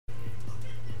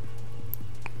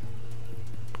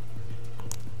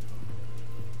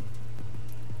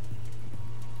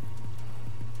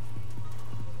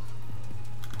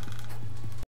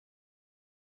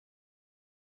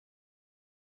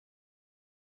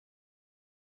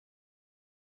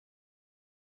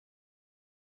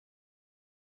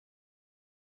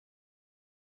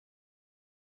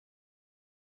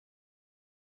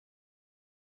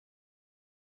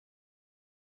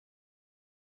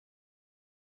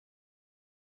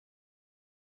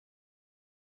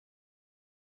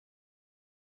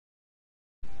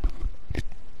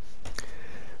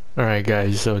Alright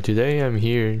guys, so today I'm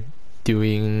here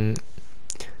doing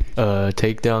a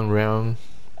takedown round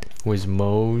with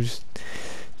moze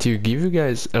to give you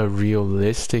guys a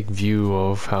realistic view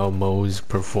of how moze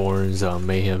performs on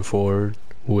Mayhem 4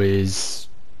 with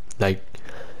like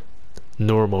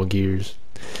normal gears.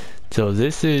 So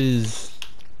this is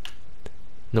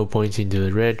no pointing to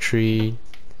the red tree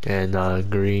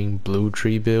and green blue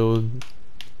tree build.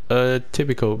 A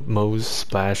typical moze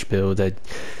splash build that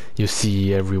you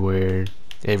see everywhere,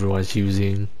 everyone's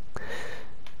using.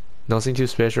 Nothing too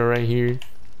special right here.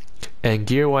 And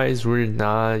gear wise, we're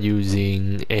not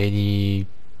using any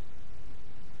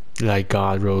like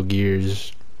god roll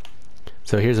gears.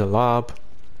 So here's a lob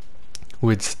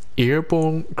with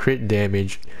airborne crit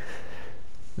damage.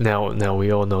 Now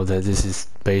we all know that this is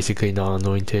basically not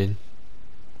anointed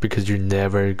because you're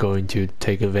never going to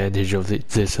take advantage of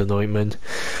this anointment.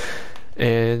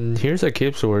 And here's a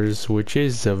kybes, which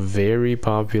is a very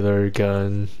popular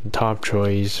gun, top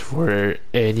choice for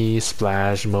any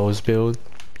splash moze build.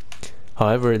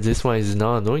 However, this one is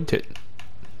not anointed.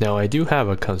 Now I do have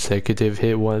a consecutive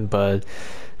hit one, but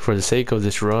for the sake of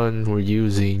this run, we're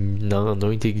using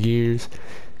non-anointed gears.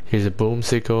 Here's a boom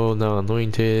sickle,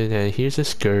 non-anointed, and here's a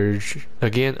scourge,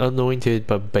 again anointed,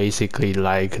 but basically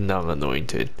like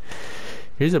non-anointed.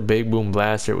 Here's a big boom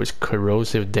blaster with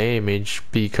corrosive damage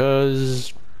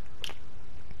because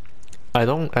I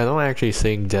don't actually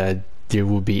think that there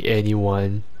will be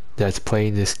anyone that's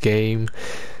playing this game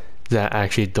that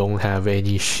actually don't have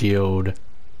any shield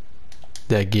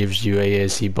that gives you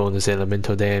ASE bonus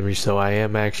elemental damage, so I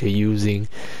am actually using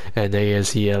an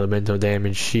ASE elemental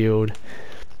damage shield.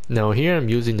 Now here I'm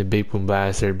using the big boom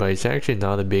blaster, but it's actually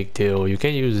not a big deal. You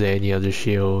can use any other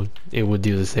shield, it would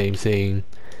do the same thing.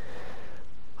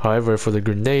 However, for the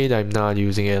grenade, I'm not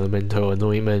using elemental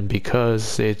anointment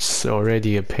because it's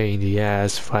already a pain in the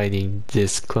ass fighting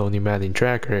this cloning matting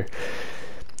tracker.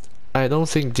 I don't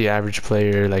think the average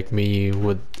player like me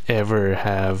would ever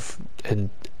have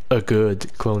a good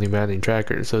cloning matting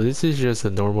tracker. So this is just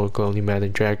a normal cloning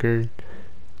matting tracker.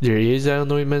 There is an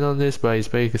anointment on this, but it's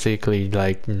basically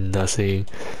like nothing.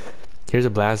 Here's a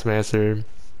blastmaster.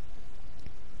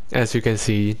 As you can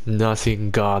see,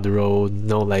 nothing god rolled,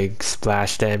 no like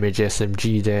splash damage,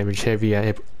 SMG damage, heavy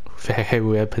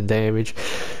weapon damage,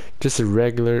 just a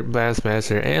regular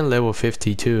blastmaster and level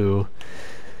 52.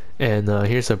 And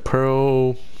here's a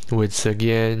pearl with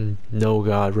again no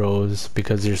god rolls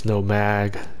because there's no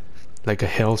mag, like a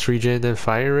health regen and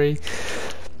fire rate.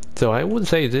 So I would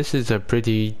say this is a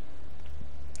pretty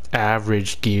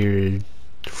average gear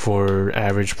for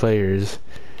average players.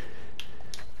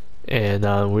 And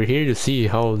we're here to see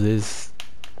how this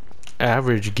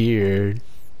average gear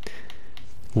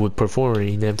would perform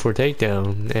in M4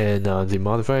 takedown. And the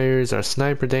modifiers are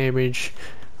sniper damage,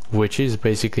 which is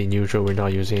basically neutral. We're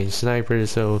not using any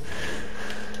snipers, so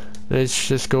let's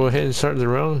just go ahead and start the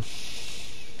round.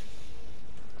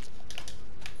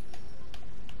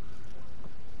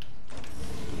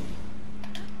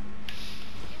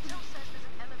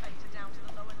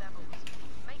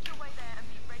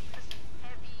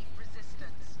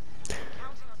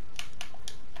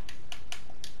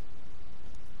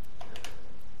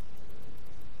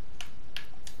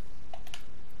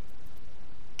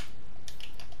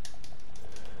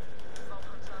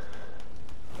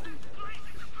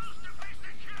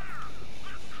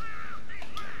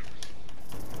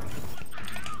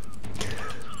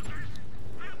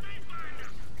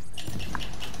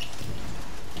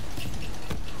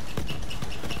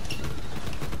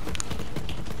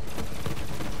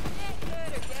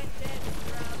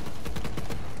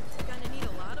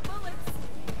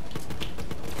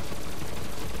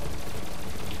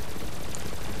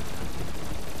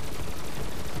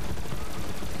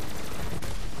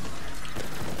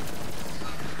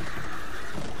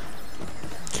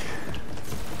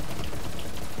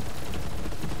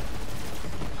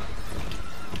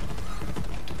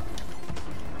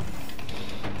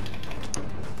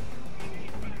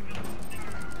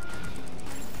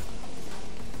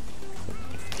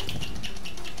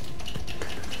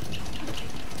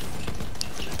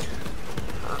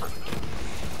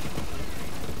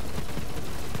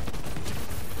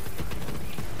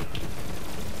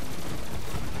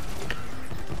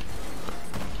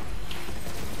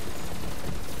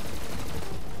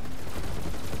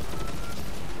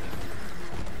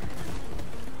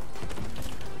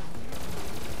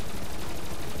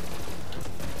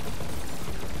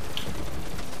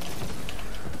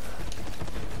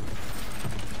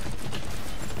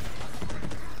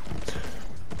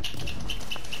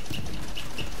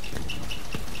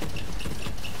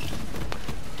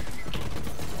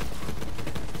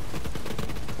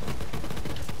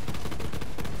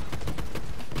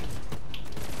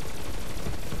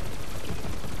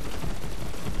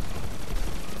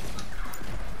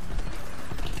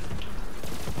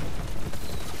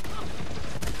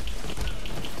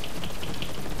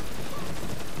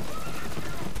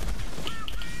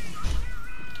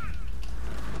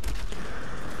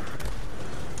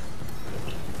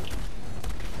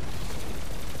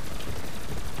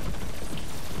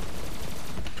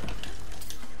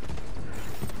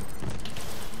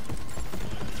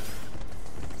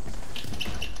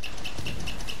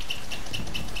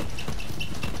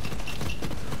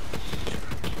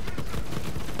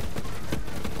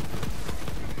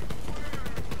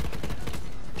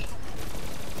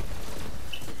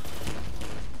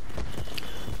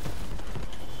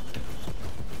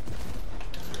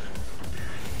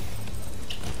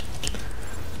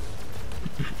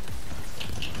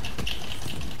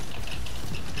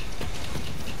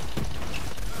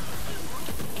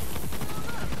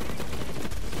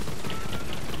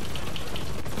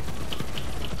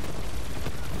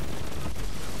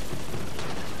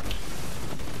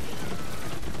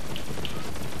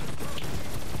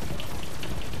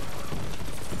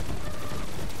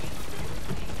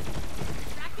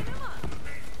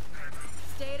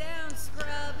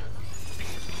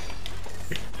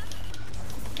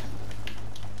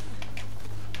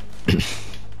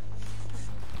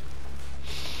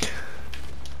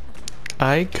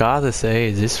 I gotta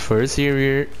say, this first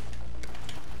area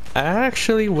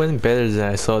actually went better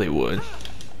than I thought it would.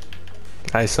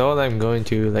 I thought I'm going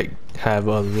to like have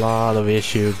a lot of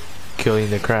issue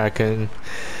killing the Kraken,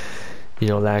 you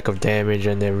know, lack of damage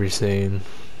and everything.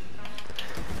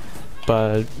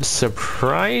 But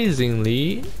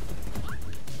surprisingly,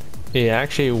 it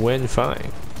actually went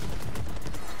fine.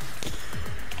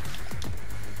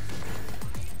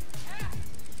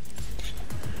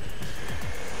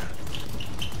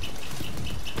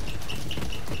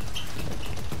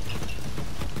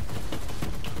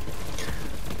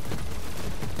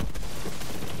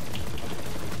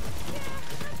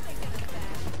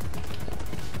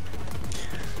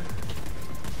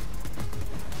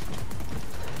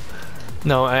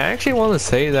 No, I actually want to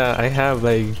say that I have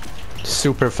like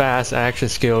super fast action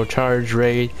skill charge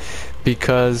rate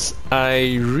because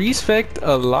I respec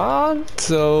a lot,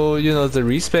 so you know the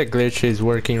respec glitch is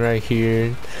working right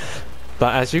here.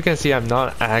 But as you can see, I'm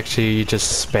not actually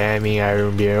just spamming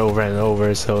Iron Beer over and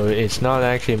over, so it's not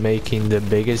actually making the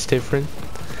biggest difference.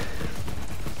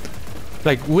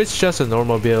 Like with just a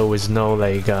normal build with no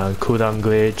like cooldown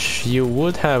glitch, you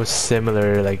would have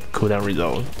similar like cooldown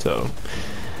result. So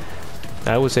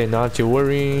I would say not to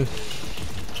worry.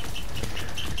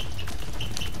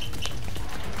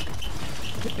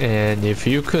 And if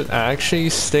you could actually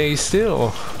stay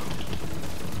still,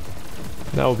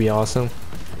 that would be awesome.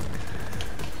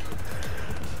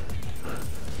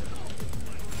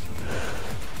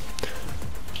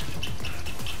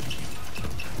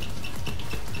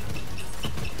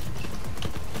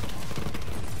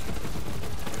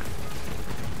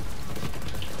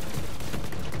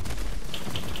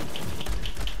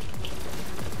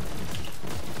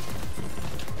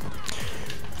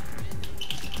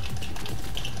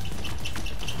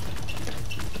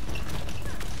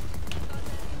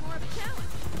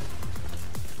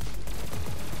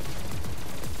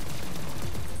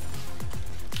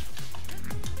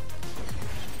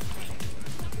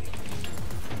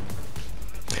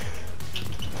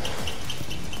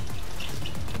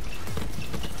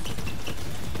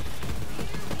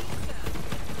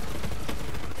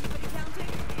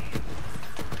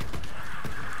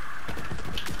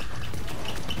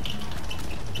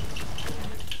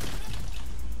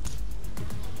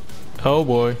 Oh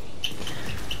boy.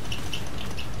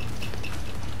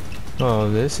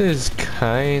 Oh, this is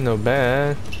kind of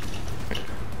bad.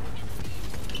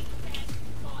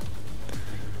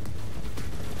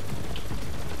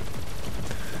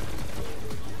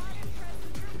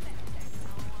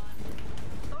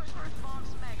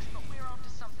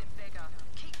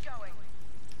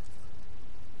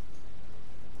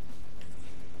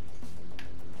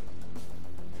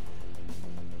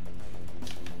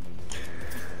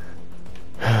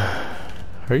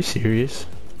 Are you serious?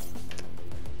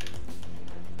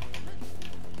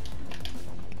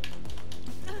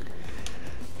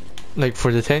 Like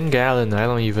for the 10 gallon,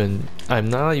 I'm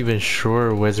not even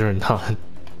sure whether or not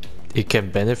it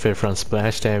can benefit from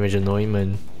splash damage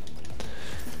anointment.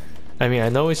 I mean, I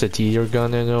know it's a tier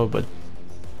gun, I know, but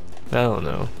I don't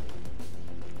know.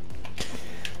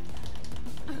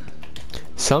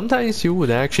 Sometimes you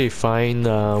would actually find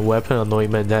a weapon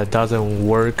anointment that doesn't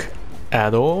work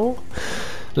at all.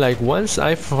 Like once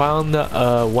I found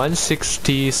a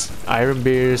 160 Iron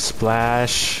Beer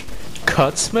Splash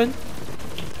Cutsman.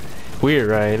 Weird,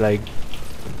 right? Like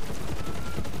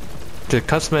the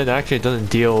Cutsman actually doesn't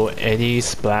deal any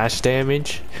splash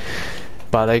damage,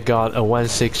 but I got a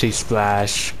 160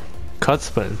 Splash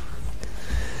Cutsman,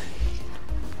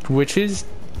 which is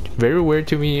very weird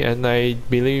to me, and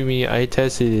believe me, I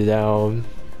tested it out.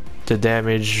 The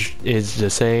damage is the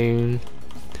same.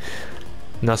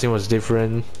 Nothing was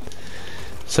different.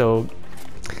 So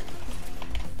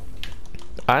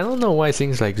I don't know why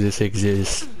things like this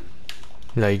exist.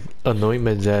 Like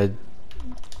anointment that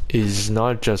is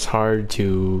not just hard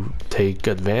to take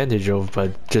advantage of,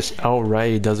 but just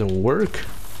outright doesn't work.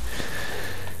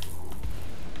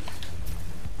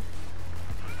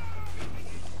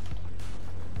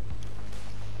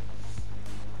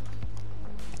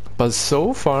 But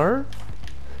so far,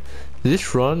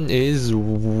 this run is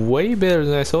way better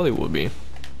than I thought it would be.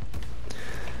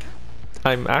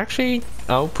 I'm actually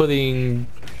outputting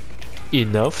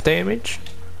enough damage,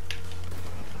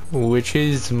 which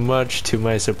is much to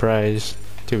my surprise,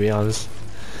 to be honest.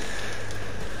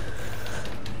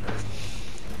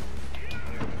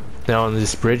 Now on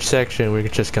this bridge section, we're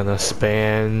just gonna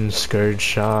spam scourge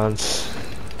shots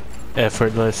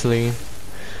effortlessly.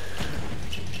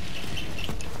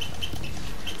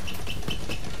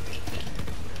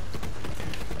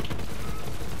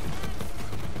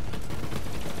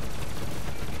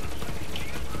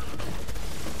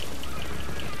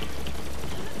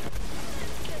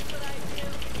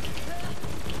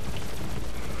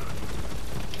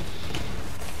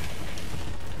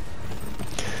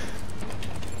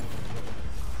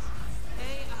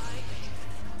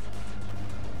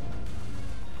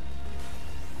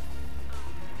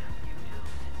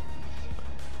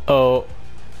 Oh,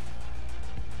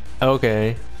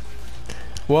 okay.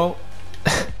 Well,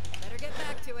 Better get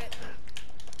back to it.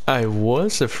 I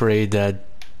was afraid that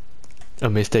a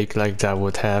mistake like that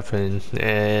would happen,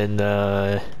 and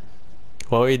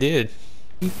well, it did.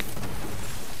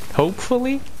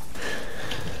 Hopefully.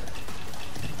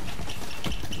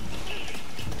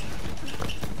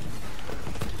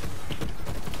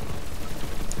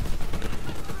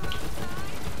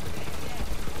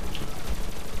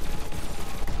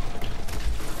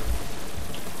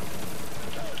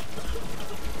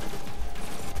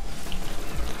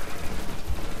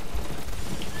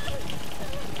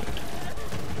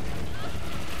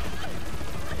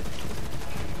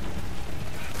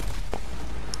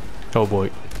 Oh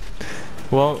boy.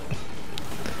 Well,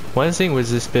 one thing with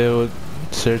this build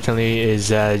certainly is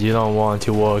that you don't want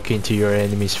to walk into your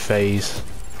enemy's face.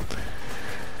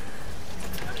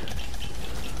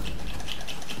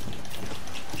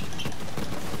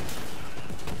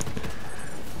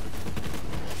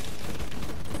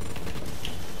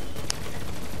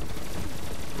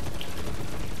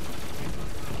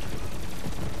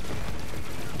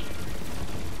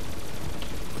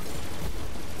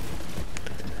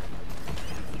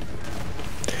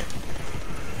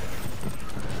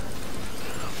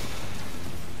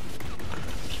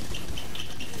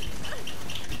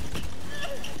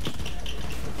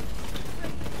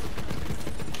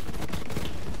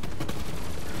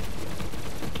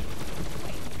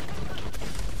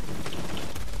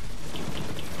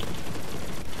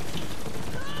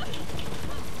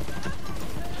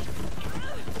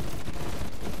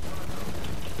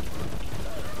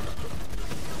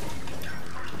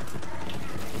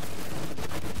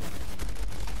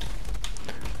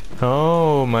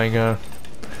 Oh my god.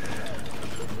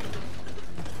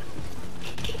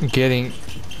 Getting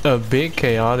a bit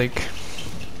chaotic.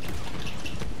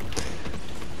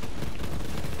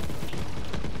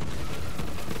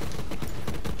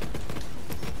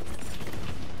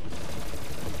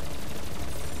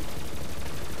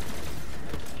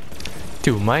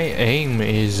 Dude, my aim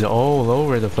is all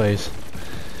over the place.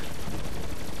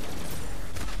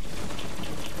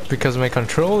 Because my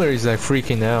controller is like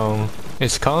freaking out.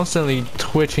 It's constantly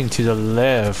twitching to the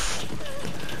left.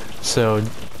 So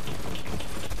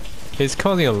it's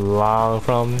causing a lot of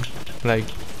problems. Like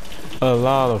a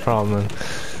lot of problems.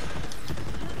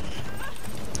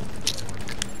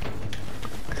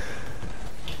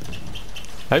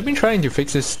 I've been trying to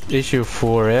fix this issue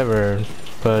forever,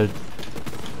 but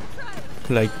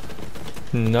like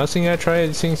nothing I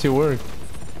tried seems to work.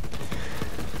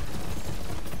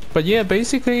 But yeah,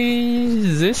 basically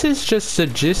this is just the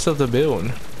gist of the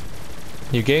build.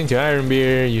 You get into Iron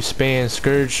Beer, you spam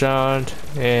Scourge shot,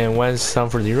 and once Sun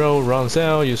for the Road runs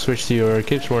out, you switch to your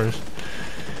kybes.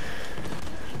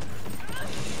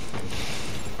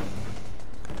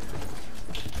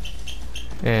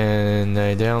 And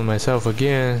I down myself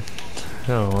again.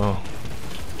 Oh well.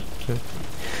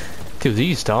 Dude,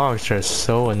 these dogs are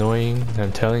so annoying,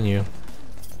 I'm telling you.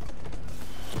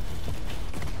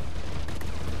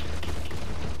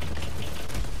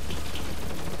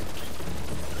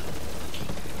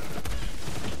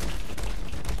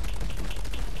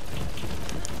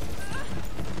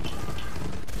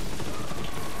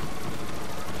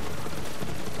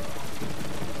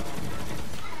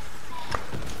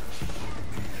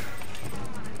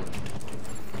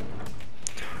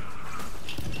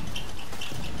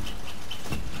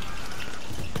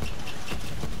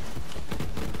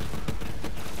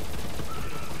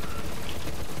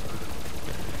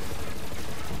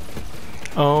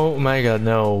 Oh my god,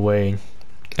 no way.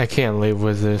 I can't live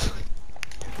with this.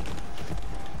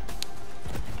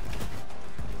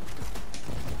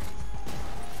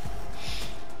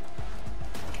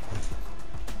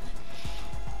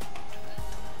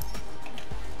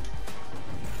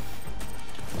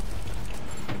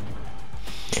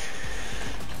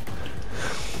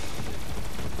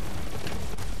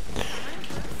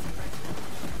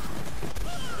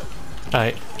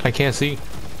 I can't see.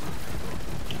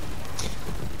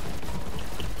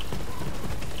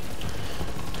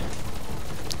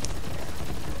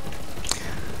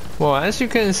 Well, as you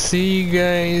can see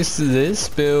guys, this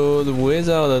build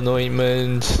without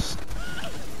anointment,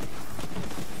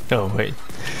 oh wait,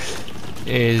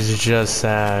 is just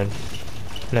sad.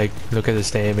 Like, look at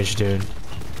this damage, dude.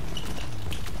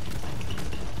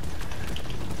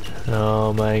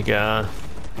 Oh my god.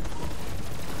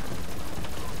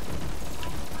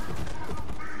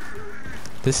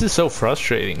 This is so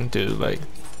frustrating, dude, like,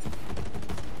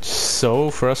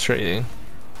 so frustrating.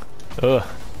 Ugh.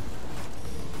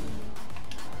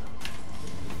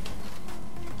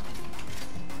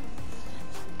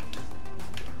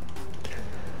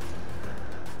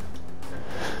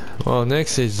 Well,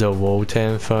 next is the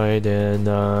Wotan fight, and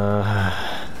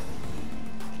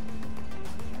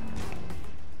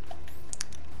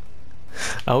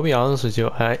I'll be honest with you,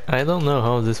 I don't know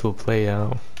how this will play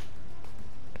out.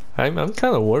 I'm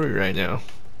kind of worried right now.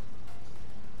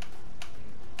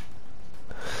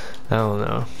 I don't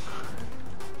know.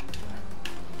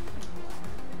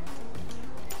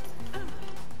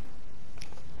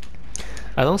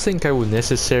 I don't think I would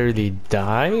necessarily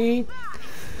die,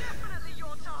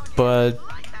 but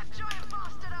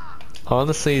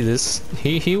honestly,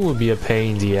 he would be a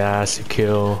pain in the ass to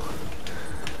kill.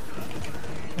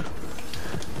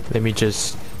 Let me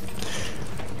just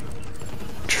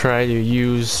try to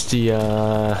use the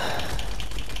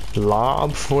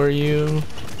lob for you.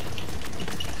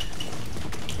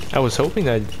 I was hoping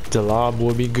that the lob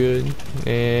would be good,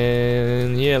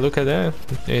 and yeah, look at that.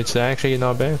 It's actually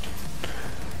not bad.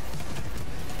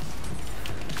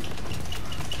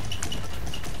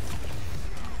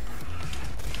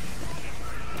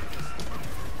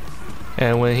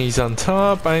 And when he's on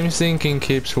top, I'm thinking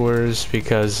keeps worse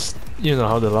because you know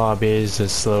how the lob is, the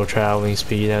slow traveling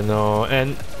speed and all.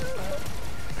 And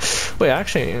wait,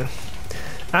 actually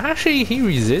he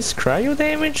resists cryo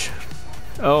damage?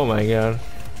 Oh my god.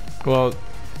 Well,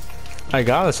 I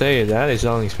gotta say that is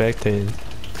unexpected.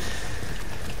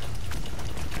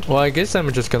 Well, I guess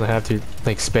I'm just gonna have to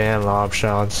like spam lob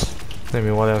shots. I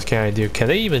mean, what else can I do?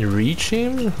 Can I even reach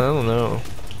him? I don't know.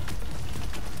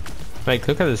 Like,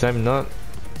 look at this, I'm not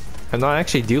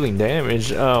actually dealing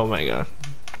damage. Oh my god.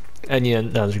 I need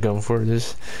another gun for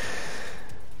this.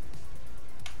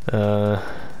 You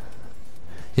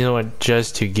know what,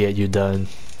 just to get you done.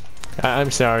 I'm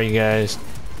sorry guys.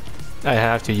 I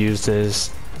have to use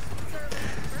this.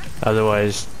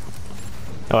 Otherwise...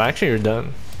 Oh, actually you're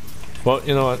done. Well,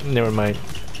 you know what, never mind.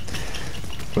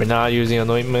 We're not using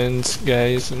anointments,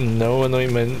 guys. No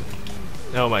anointment.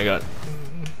 Oh my god.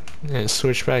 And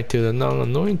switch back to the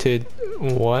non-anointed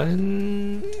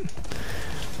one.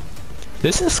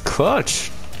 This is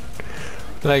clutch.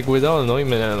 Like without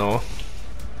anointment at all.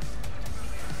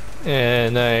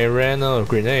 And I ran out of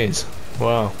grenades.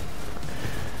 Wow.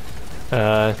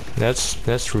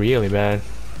 That's really bad.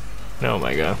 Oh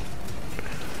my god.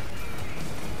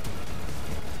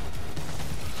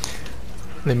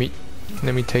 Let me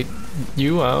take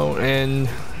you out and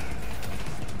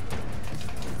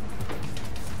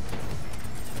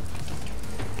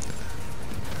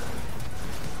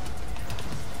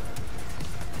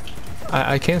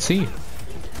I can't see.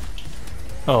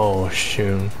 Oh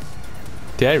shoot.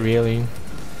 Did I really?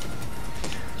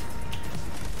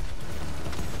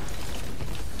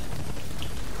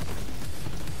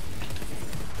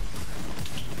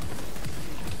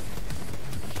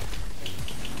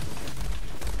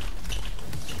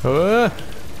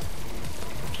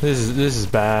 This is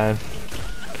bad.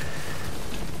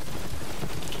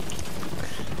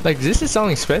 Like, this is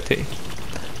unexpected.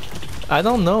 I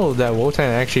don't know that Wotan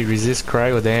actually resists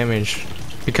cryo damage,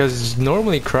 because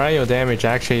normally cryo damage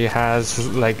actually has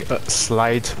like a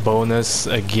slight bonus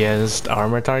against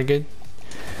armor target.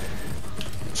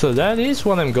 So that is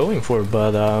what I'm going for,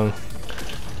 but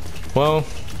well,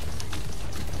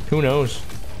 who knows?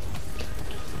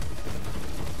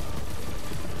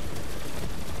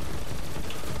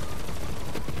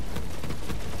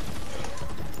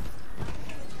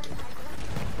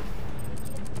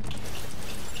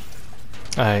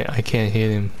 I can't hit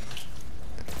him.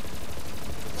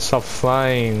 Stop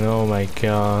flying, oh my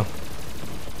god.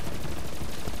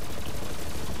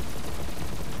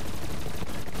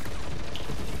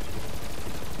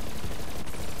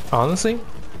 Honestly,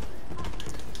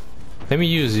 let me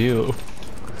use you.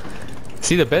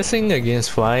 See, the best thing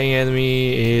against flying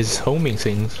enemy is homing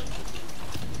things.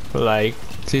 Like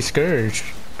the scourge.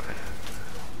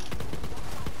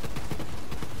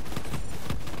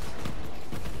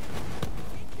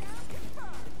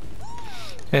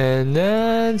 And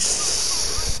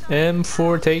that's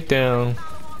M4 takedown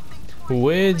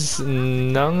with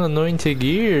non-anointed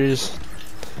gears.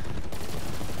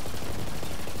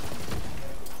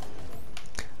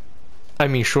 I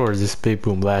mean, sure, this big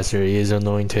boom blaster is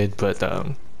anointed, but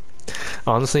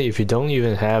honestly, if you don't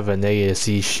even have an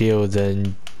ASE shield,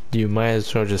 then you might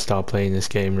as well just stop playing this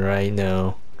game right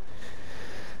now.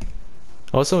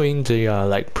 Also, in the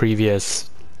like previous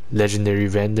legendary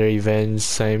vendor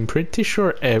events, I'm pretty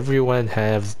sure everyone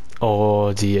have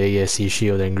all the ASE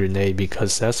shield and grenade,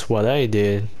 because that's what I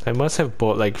did. I must have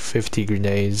bought like 50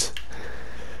 grenades.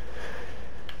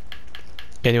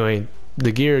 Anyway,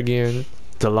 the gear again,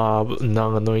 the lob,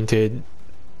 non-anointed.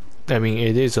 I mean,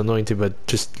 it is anointed, but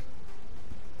just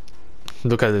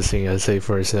look at this thing and say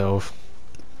for yourself.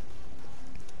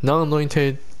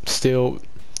 Non-anointed still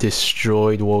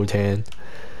destroyed Wotan.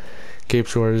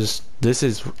 Kybes Wars,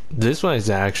 this one is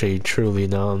actually truly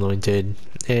non-anointed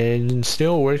and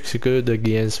still works good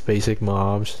against basic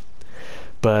mobs,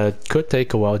 but could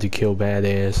take a while to kill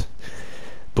badass.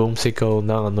 Boomsicle,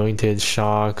 non-anointed,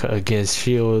 shock against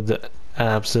shield,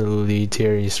 absolutely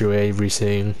tearing through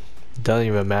everything. Doesn't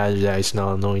even matter that it's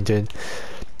non-anointed.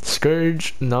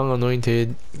 Scourge,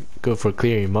 non-anointed, good for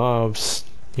clearing mobs.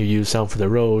 You use some for the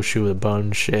roll, shoot a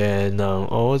bunch, and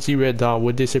all the red dot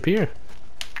would disappear.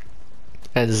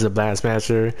 And this is a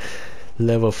Blastmaster,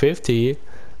 level 50,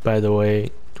 by the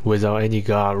way, without any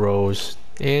god rolls.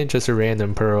 And just a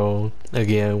random pearl,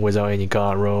 again, without any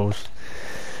god rolls.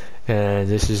 And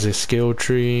this is a skill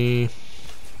tree.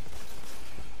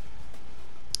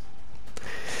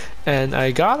 And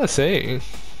I gotta say,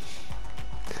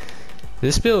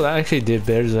 this build actually did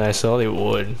better than I thought it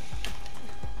would.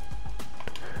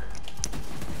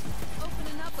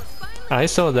 I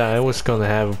thought that I was gonna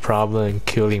have a problem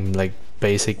killing like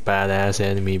basic badass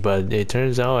enemy, but it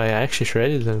turns out I actually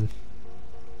shredded them.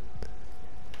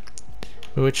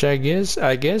 Which I guess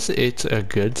it's a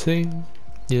good thing.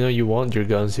 You know, you want your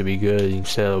guns to be good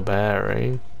instead of bad,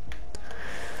 right?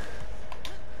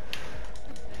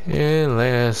 And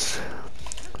let's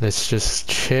just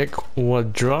check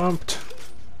what dropped.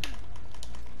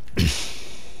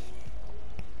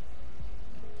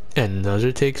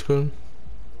 Another teaspoon.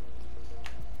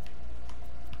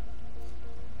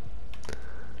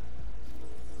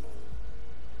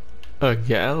 A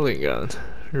Gatling gun,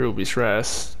 Ruby's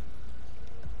Rest.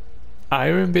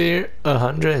 Iron Bear,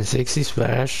 160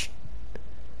 splash.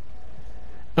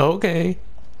 Okay.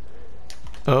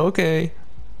 Okay.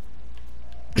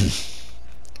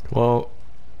 Well,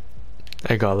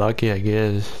 I got lucky, I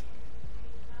guess.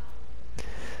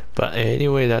 But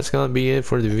anyway, that's gonna be it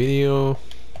for the video.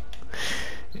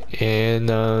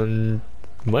 And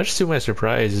much to my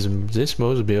surprise, this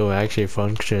moze build actually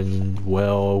functioned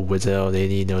well without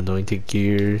any anointed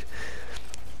gear,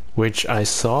 which I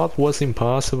thought was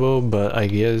impossible, but I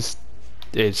guess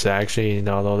it's actually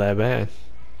not all that bad.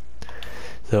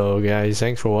 So guys,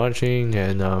 thanks for watching,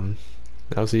 and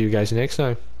I'll see you guys next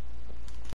time.